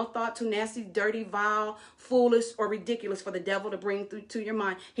there's no thought too nasty, dirty, vile, foolish, or ridiculous for the devil to bring to your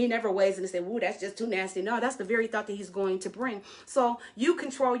mind. He never weighs in and says, "Ooh, that's just too nasty." No, that's the very thought that he's going to bring. So you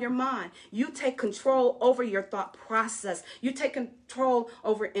control your mind. You take control over your thought process. You take control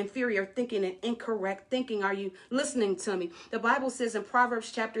over inferior thinking and incorrect thinking. Are you listening to me? The Bible says in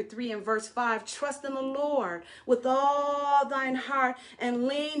Proverbs chapter 3 and verse 5, trust in the Lord with all thine heart and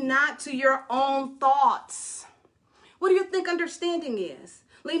lean not to your own thoughts. What do you think understanding is?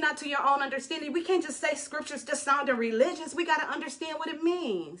 Lean not to your own understanding. We can't just say scriptures just sounding religious. We got to understand what it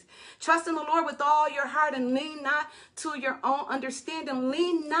means. Trust in the Lord with all your heart and lean not to your own understanding.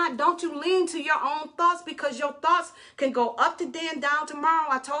 Lean not. Don't you lean to your own thoughts, because your thoughts can go up today and down tomorrow.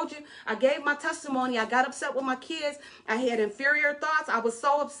 I told you, I gave my testimony. I got upset with my kids. I had inferior thoughts. I was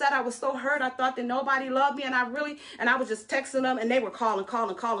so upset. I was so hurt. I thought that nobody loved me. And I was just texting them, and they were calling.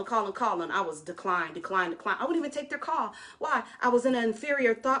 I was decline. I wouldn't even take their call. Why? I was in an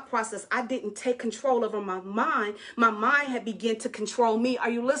inferior thought process. I didn't take control over my mind. My mind had begun to control me. Are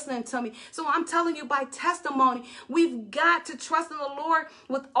you listening to me? So I'm telling you by testimony, we've got to trust in the Lord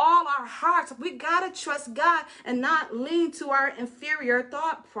with all our hearts. We got to trust God and not lean to our inferior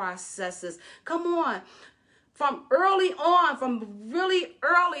thought processes. Come on. From really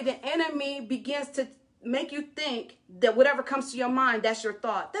early, the enemy begins to make you think that whatever comes to your mind, that's your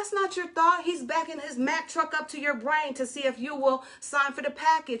thought. That's not your thought. He's backing his Mack truck up to your brain to see if you will sign for the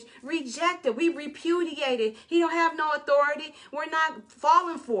package. Reject it. We repudiate it. He don't have no authority. We're not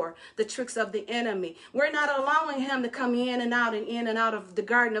falling for the tricks of the enemy. We're not allowing him to come in and out of the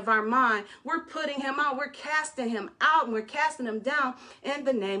garden of our mind. We're putting him out. We're casting him out, and we're casting him down in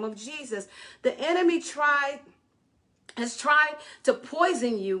the name of Jesus. The enemy has tried to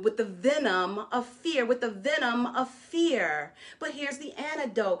poison you with the venom of fear, But here's the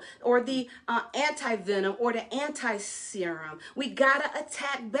antidote, or the anti-venom, or the anti-serum. We gotta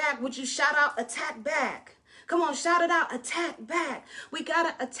attack back. Would you shout out, attack back? Come on, shout it out, attack back. We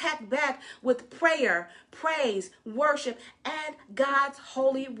gotta attack back with prayer, praise, worship, and God's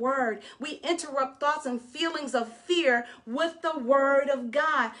holy word. We interrupt thoughts and feelings of fear with the word of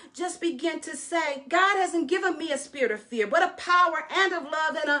God. Just begin to say, God hasn't given me a spirit of fear, but a power and of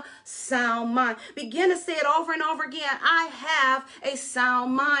love and a sound mind. Begin to say it over and over again. I have a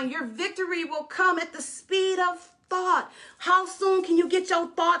sound mind. Your victory will come at the speed of thought. How soon can you get your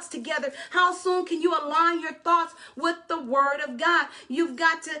thoughts together? How soon can you align your thoughts with the word of God? You've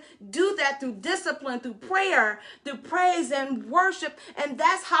got to do that through discipline, through prayer, through praise and worship. And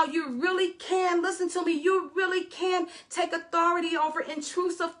that's how you really can, listen to me, you really can take authority over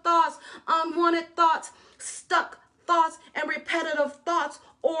intrusive thoughts, unwanted thoughts, stuck thoughts, and repetitive thoughts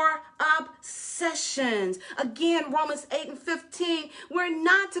or obsessions. Again, Romans 8 and 15, we're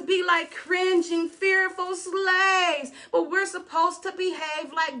not to be like cringing, fearful slaves, but we're supposed to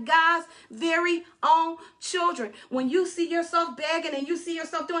behave like God's very own children. When you see yourself begging and you see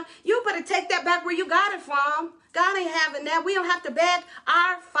yourself doing, you better take that back where you got it from. God ain't having that. We don't have to beg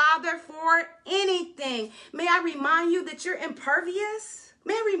our Father for anything. May I remind you that you're impervious?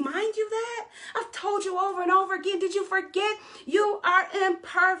 May I remind you that? I've told you over and over again. Did you forget? You are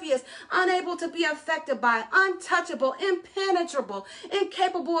impervious, unable to be affected by, untouchable, impenetrable,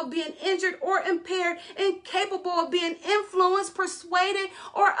 incapable of being injured or impaired, incapable of being influenced, persuaded,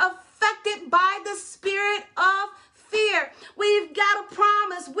 or affected by the spirit of fear. We've got a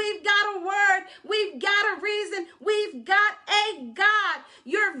promise. We've got a word. We've got a reason. We've got a God.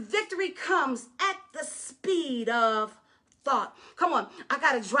 Your victory comes at the speed of thought. Come on, I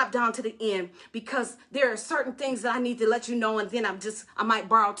got to drop down to the end because there are certain things that I need to let you know, and then I might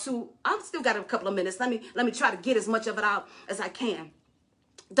borrow two. I've still got a couple of minutes. Let me try to get as much of it out as I can.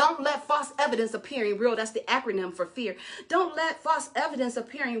 Don't let false evidence appearing real. That's the acronym for fear. Don't let false evidence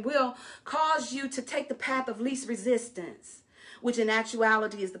appearing real cause you to take the path of least resistance, which in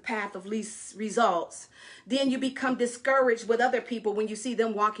actuality is the path of least results. Then you become discouraged with other people when you see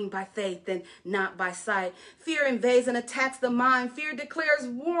them walking by faith and not by sight. Fear invades and attacks the mind. Fear declares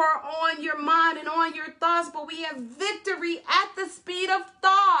war on your mind and on your thoughts, but we have victory at the speed of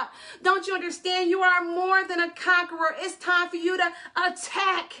thought. Don't you understand? You are more than a conqueror. It's time for you to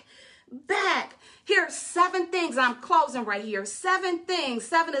attack back. Here are 7 things. I'm closing right here. 7 things.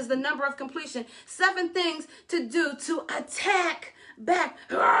 7 is the number of completion. 7 things to do to attack back.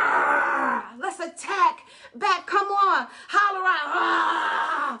 Let's attack back. Come on. Holler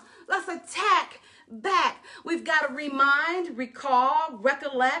out. Let's attack back. We've got to remind, recall,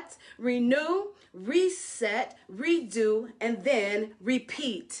 recollect, renew, reset, redo, and then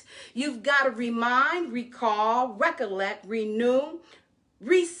repeat. You've got to remind, recall, recollect, renew,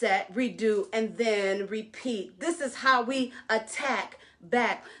 reset, redo, and then repeat. This is how we attack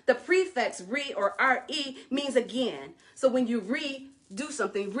back. The prefix re or re means again. So when you redo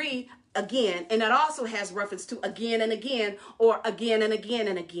something, again, and it also has reference to again and again, or again and again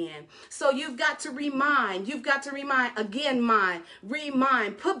and again. So you've got to remind, again, mind,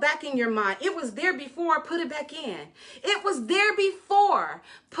 remind, put back in your mind. It was there before, put it back in. It was there before,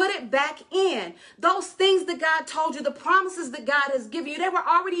 put it back in. Those things that God told you, the promises that God has given you, they were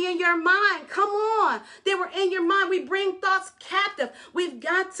already in your mind. Come on. They were in your mind. We bring thoughts captive. We've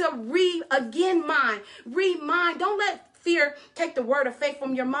got to mind, remind. Don't let fear take the word of faith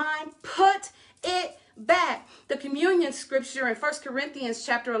from your mind. Put it back. The communion scripture in 1 Corinthians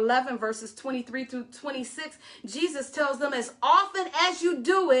chapter 11 verses 23 through 26, Jesus tells them, as often as you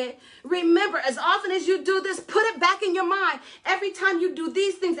do it, remember, as often as you do this, put it back in your mind. Every time you do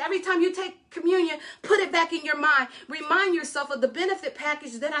these things, every time you take communion, put it back in your mind. Remind yourself of the benefit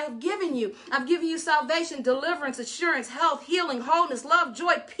package that I have given you. I've given you salvation, deliverance, assurance, health, healing, wholeness, love,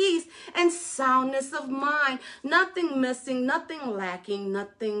 joy, peace, and soundness of mind. Nothing missing, nothing lacking,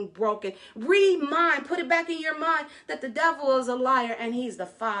 nothing broken. Remind, put it back in your mind that the devil is a liar and he's the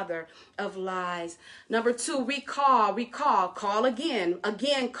father of lies. Number 2, recall, call again,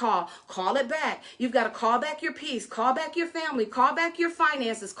 call it back. You've got to call back your peace, call back your family, call back your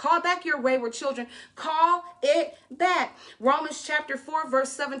finances, call back your wayward children, call it back. Romans chapter 4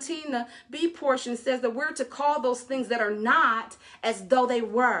 verse 17, the B portion says that we're to call those things that are not as though they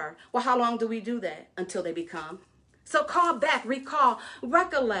were. Well, how long do we do that? Until they become. So call back, recall,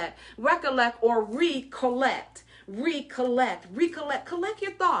 recollect or recollect. Collect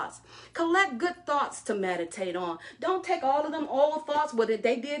your thoughts. Collect good thoughts to meditate on. Don't take all of them old thoughts, well, they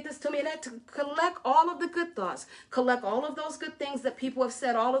did this to me, and that. Collect all of the good thoughts. Collect all of those good things that people have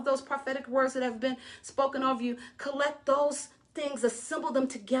said, all of those prophetic words that have been spoken of you. Collect those things, assemble them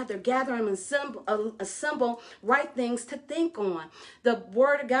together, gather them, assemble right things to think on. The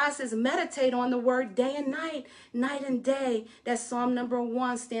word of God says meditate on the word day and night, night and day. That's Psalm number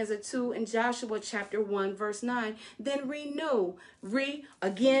 1, stanza 2, and Joshua chapter 1, verse 9. Then renew,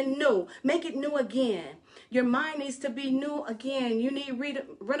 new. Make it new again. Your mind needs to be new again. You need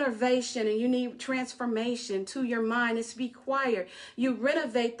renovation and you need transformation to your mind. It's required. You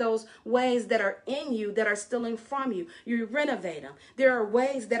renovate those ways that are in you that are stealing from you. You renovate them. There are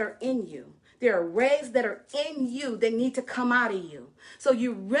ways that are in you. There are ways that are in you that need to come out of you. So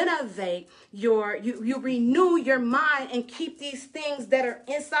you renovate you renew your mind and keep these things that are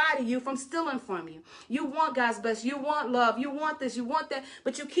inside of you from stealing from you. You want God's best. You want love. You want this. You want that.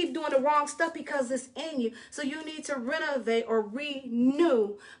 But you keep doing the wrong stuff because it's in you. So you need to renovate or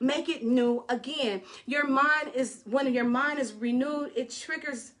renew. Make it new again. When your mind is renewed, it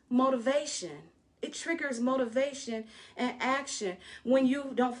triggers motivation. It triggers motivation and action. When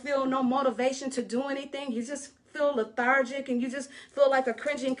you don't feel no motivation to do anything, you just feel lethargic and you just feel like a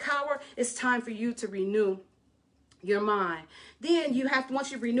cringing coward, it's time for you to renew your mind. Then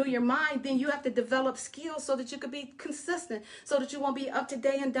once you renew your mind, then you have to develop skills so that you could be consistent, so that you won't be up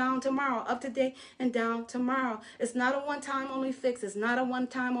today and down tomorrow, up today and down tomorrow. It's not a one-time only fix. It's not a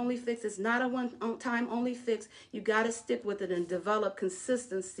one-time only fix. It's not a one-time only fix. You got to stick with it and develop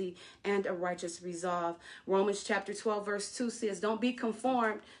consistency and a righteous resolve. Romans chapter 12 verse 2 says, don't be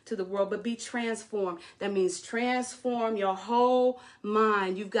conformed to the world, but be transformed. That means transform your whole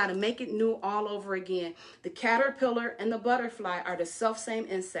mind. You've got to make it new all over again. The caterpillar and the butterfly are the self-same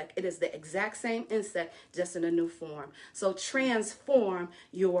insect. It is the exact same insect, just in a new form. So transform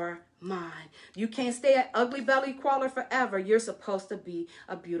your mind. You can't stay an ugly belly crawler forever. You're supposed to be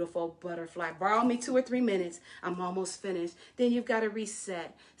a beautiful butterfly. Borrow me 2 or 3 minutes. I'm almost finished. Then you've got to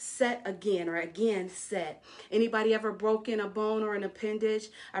reset. Set again, or again set. Anybody ever broken a bone or an appendage?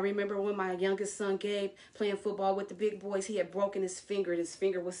 I remember when my youngest son Gabe, playing football with the big boys, he had broken his finger. His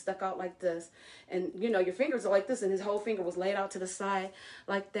finger was stuck out like this. And you know, your fingers are like this, and his whole finger was laid out to the side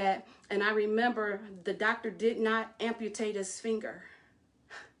like that. And I remember the doctor did not amputate his finger.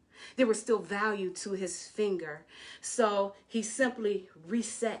 There was still value to his finger. So he simply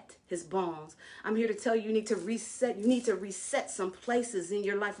reset his bones. I'm here to tell you, you need to reset. You need to reset some places in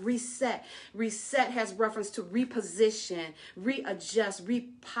your life. Reset. Reset has reference to reposition, readjust,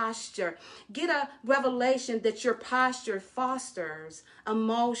 reposture. Get a revelation that your posture fosters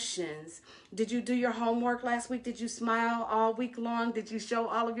emotions. Did you do your homework last week? Did you smile all week long? Did you show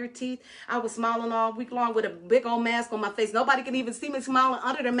all of your teeth? I was smiling all week long with a big old mask on my face. Nobody can even see me smiling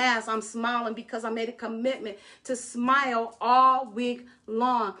under the mask. I'm smiling because I made a commitment to smile all week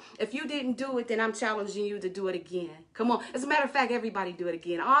long. If you didn't do it, then I'm challenging you to do it again. Come on. As a matter of fact, everybody do it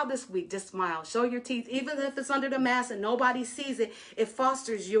again. All this week, just smile. Show your teeth. Even if it's under the mask and nobody sees it, it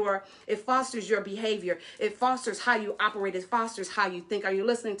fosters your behavior. It fosters how you operate. It fosters how you think. Are you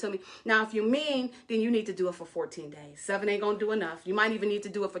listening to me? Now, if you mean, then you need to do it for 14 days. 7 ain't going to do enough. You might even need to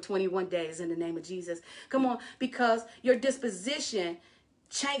do it for 21 days in the name of Jesus. Come on, because your disposition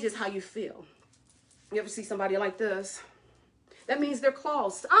changes how you feel. You ever see somebody like this? That means they're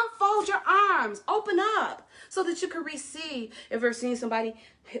closed. Unfold your arms. Open up so that you can receive. Ever seen somebody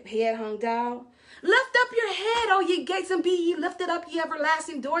head hung down? Lift up your head, O ye gates, and be ye lifted up, ye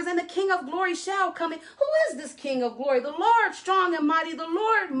everlasting doors, and the King of glory shall come in. Who is this King of glory? The Lord strong and mighty, the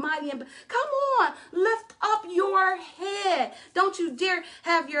Lord mighty and... Come on, lift up your head. Don't you dare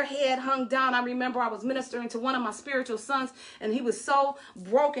have your head hung down. I remember I was ministering to one of my spiritual sons, and he was so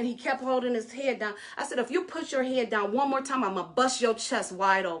broken, he kept holding his head down. I said, if you put your head down one more time, I'm going to bust your chest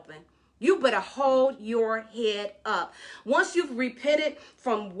wide open. You better hold your head up. Once you've repented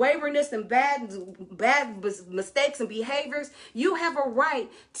from waywardness and bad mistakes and behaviors, you have a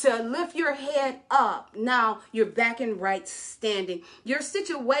right to lift your head up. Now you're back in right standing. Your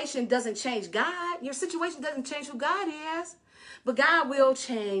situation doesn't change God. Your situation doesn't change who God is. But God will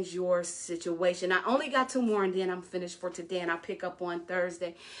change your situation. I only got 2 more and then I'm finished for today and I'll pick up on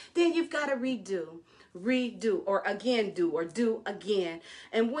Thursday. Then you've got to redo, or again do, or do again.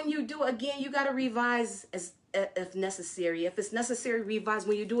 And when you do again, you got to revise if necessary. If it's necessary, revise.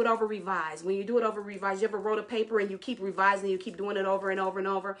 When you do it over, revise. When you do it over, revise. You ever wrote a paper and you keep revising, you keep doing it over and over and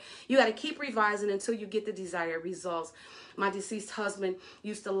over. You got to keep revising until you get the desired results. My deceased husband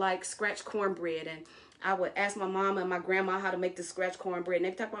used to like scratch cornbread, and I would ask my mom and my grandma how to make the scratch cornbread.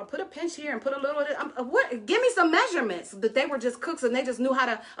 And they talk about, put a pinch here and put a little, give me some measurements. But they were just cooks and they just knew how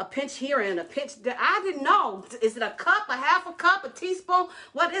to, a pinch here and a pinch there. I didn't know. Is it a cup, a half a cup, a teaspoon?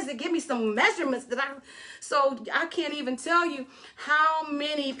 What is it? Give me some measurements so I can't even tell you how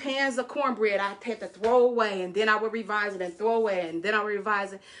many pans of cornbread I had to throw away. And then I would revise it and throw away. And then I would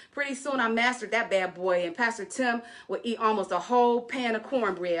revise it. Pretty soon I mastered that bad boy. And Pastor Tim would eat almost a whole pan of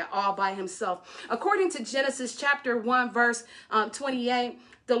cornbread all by himself. According to Genesis chapter 1 verse 28,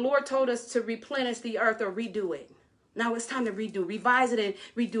 the Lord told us to replenish the earth or redo it. Now it's time to redo, revise it and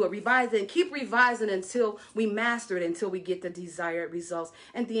redo it, revise it and keep revising until we master it, until we get the desired results.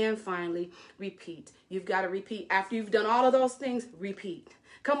 And then finally, repeat. You've got to repeat. After you've done all of those things, repeat.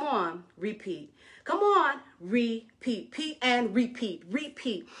 Come on, repeat. Come on, repeat.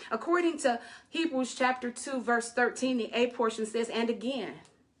 Repeat. According to Hebrews chapter 2 verse 13, the A portion says, and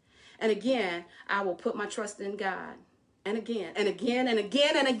again, I will put my trust in God. And again, and again, and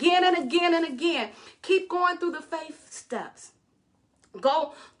again, and again, and again, and again. Keep going through the faith steps.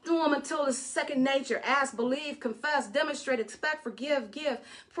 Go through them until it's second nature. Ask, believe, confess, demonstrate, expect, forgive, give,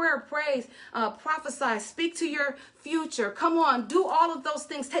 prayer, praise, prophesy, speak to your future. Come on, do all of those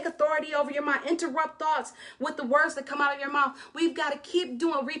things. Take authority over your mind. Interrupt thoughts with the words that come out of your mouth. We've got to keep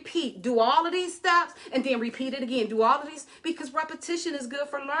doing, repeat. Do all of these steps and then repeat it again. Do all of these because repetition is good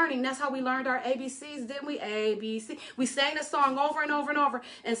for learning. That's how we learned our ABCs, didn't we? ABC. We sang the song over and over and over.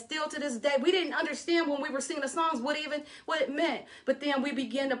 And still to this day, we didn't understand when we were singing the songs what it meant. But then we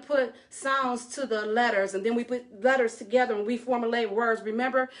began to put sounds to the letters, and then we put letters together and we formulate words.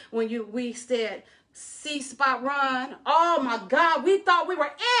 Remember when we said C spot run? Oh my God, we thought we were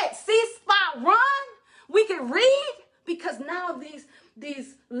it. C spot run? We could read because now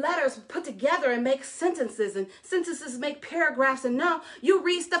these letters put together and make sentences, and sentences make paragraphs. And now you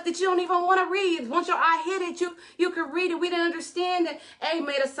read stuff that you don't even want to read. Once your eye hit it, you could read it. We didn't understand that A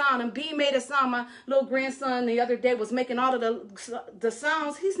made a sound and B made a sound. My little grandson the other day was making all of the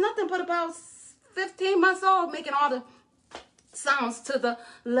sounds. He's nothing but about 15 months old, making all the sounds to the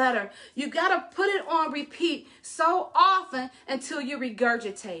letter. You got to put it on repeat so often until you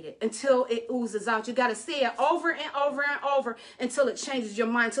regurgitate it, until it oozes out. You got to say it over and over and over until it changes your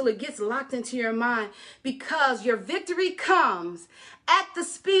mind, until it gets locked into your mind, because your victory comes at the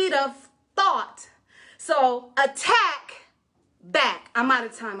speed of thought. So attack back. I'm out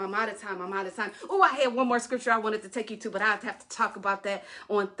of time. Oh, I had one more scripture I wanted to take you to, but I'll have to talk about that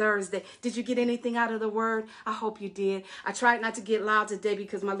on Thursday. Did you get anything out of the word? I hope you did. I tried not to get loud today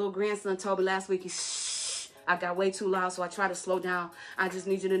because my little grandson told me last week, I got way too loud, so I try to slow down. I just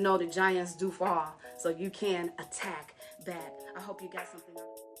need you to know that giants do fall, so you can attack back. I hope you got something out of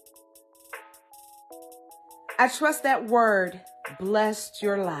it. I trust that word blessed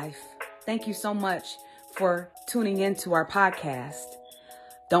your life. Thank you so much for tuning into our podcast.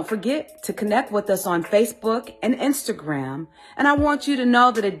 Don't forget to connect with us on Facebook and Instagram. And I want you to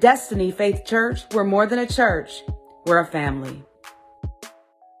know that at Destiny Faith Church, we're more than a church. We're a family.